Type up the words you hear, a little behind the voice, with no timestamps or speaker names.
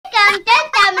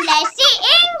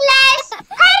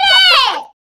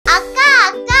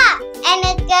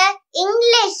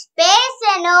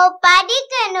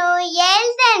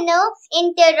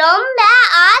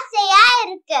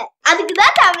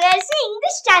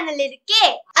channel irukke.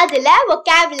 Adula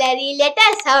vocabulary,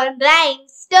 letter sound,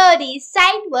 rhymes, stories,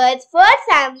 sight words, word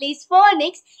families,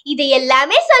 phonics idu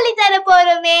ellame solli thara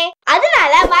porome.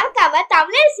 Adunala marakama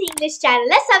Tamilarasi English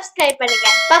channel subscribe பண்ணுங்க.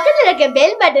 பக்கத்துல இருக்க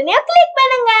bell button click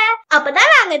பண்ணுங்க.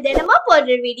 அப்பதான் நாங்க தினமும்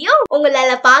போடுற video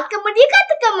உங்களால பார்க்க முடியும்,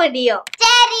 கத்துக்க முடியும்.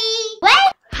 சரி. Well,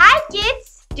 hi kids.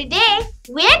 Today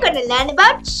we are going to learn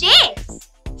about shapes.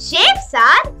 Shapes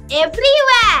are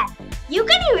everywhere. You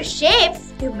can use shapes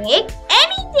to make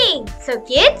anything. So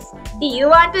kids, do you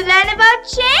want to learn about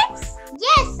shapes?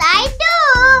 Yes, I do.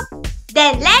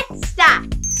 Then let's start.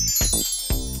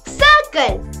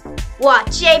 Circle. What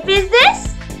shape is this?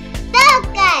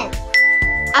 Circle.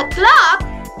 A clock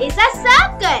is a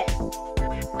circle.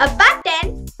 A button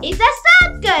is a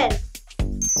circle.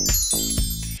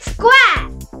 Square.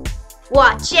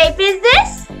 What shape is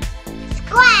this?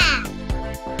 Square.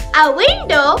 A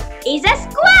window is a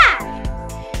square.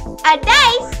 A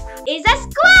dice is a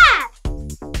square.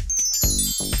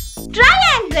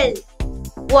 Triangle.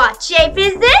 What shape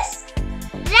is this?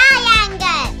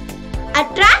 Triangle. A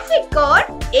traffic cone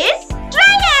is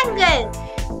triangle.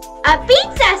 A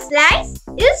pizza slice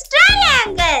is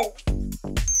triangle.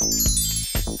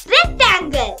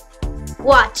 Rectangle.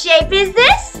 What shape is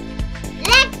this?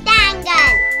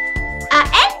 Rectangle. A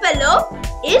envelope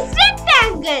is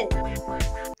rectangle.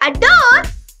 A door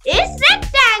is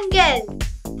rectangle.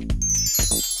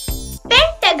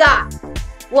 Pentagon.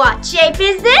 What shape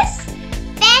is this?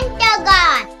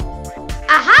 Pentagon.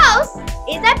 A house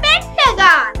is a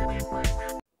pentagon.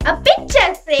 A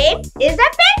picture frame is a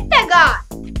pentagon.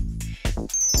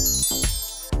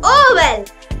 Oval.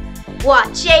 What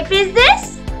shape is this?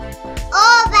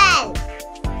 Oval.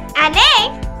 An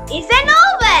egg is an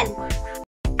oval.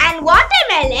 And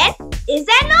watermelon is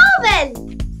an oval.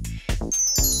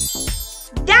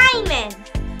 Diamond.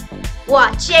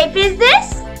 What shape is this?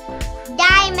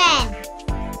 Diamond.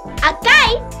 A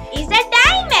kite is a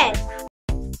diamond.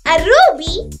 A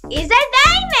ruby is a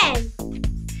diamond.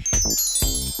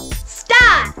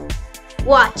 Star.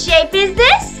 What shape is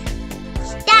this?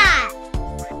 Star.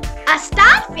 A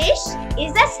starfish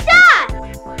is a star.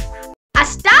 A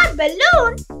star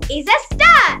balloon is a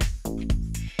star.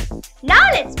 Now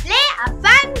let's play a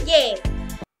fun game.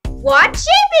 What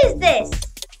shape is this?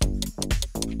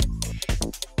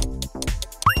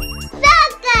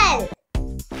 Circle.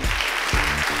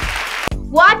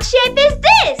 What shape is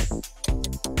this?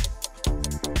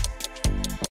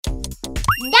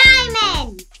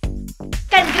 Diamond.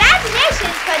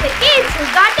 Congratulations for the kids who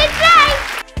got it right.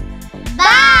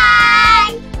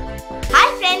 Bye. Hi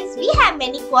friends, we have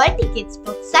many quality kids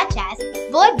books such as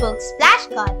word books,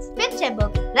 flashcards, picture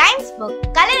book, rhymes book,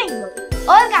 coloring book,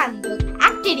 origami book,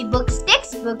 activity books,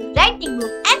 textbook, writing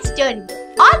book and story book.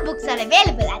 All books are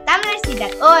available at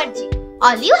Tamilarasi.org.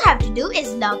 All you have to do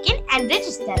is log in and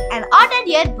register and order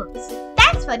your books.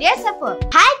 Thanks for your support.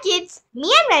 Hi kids, me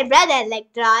and my brother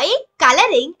like drawing,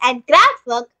 coloring and craft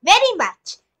work very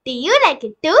much. Do you like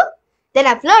it too? Then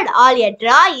upload all your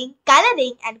drawing,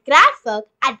 coloring and craft work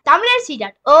at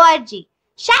Tamilarasi.org.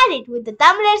 Share it with the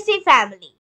Tamilarasi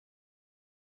family.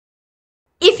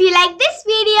 If you like this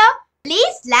video,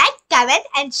 please like, comment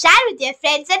and share with your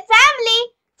friends and family.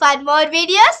 For more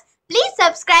videos, please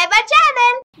subscribe our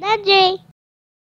channel. Daddy.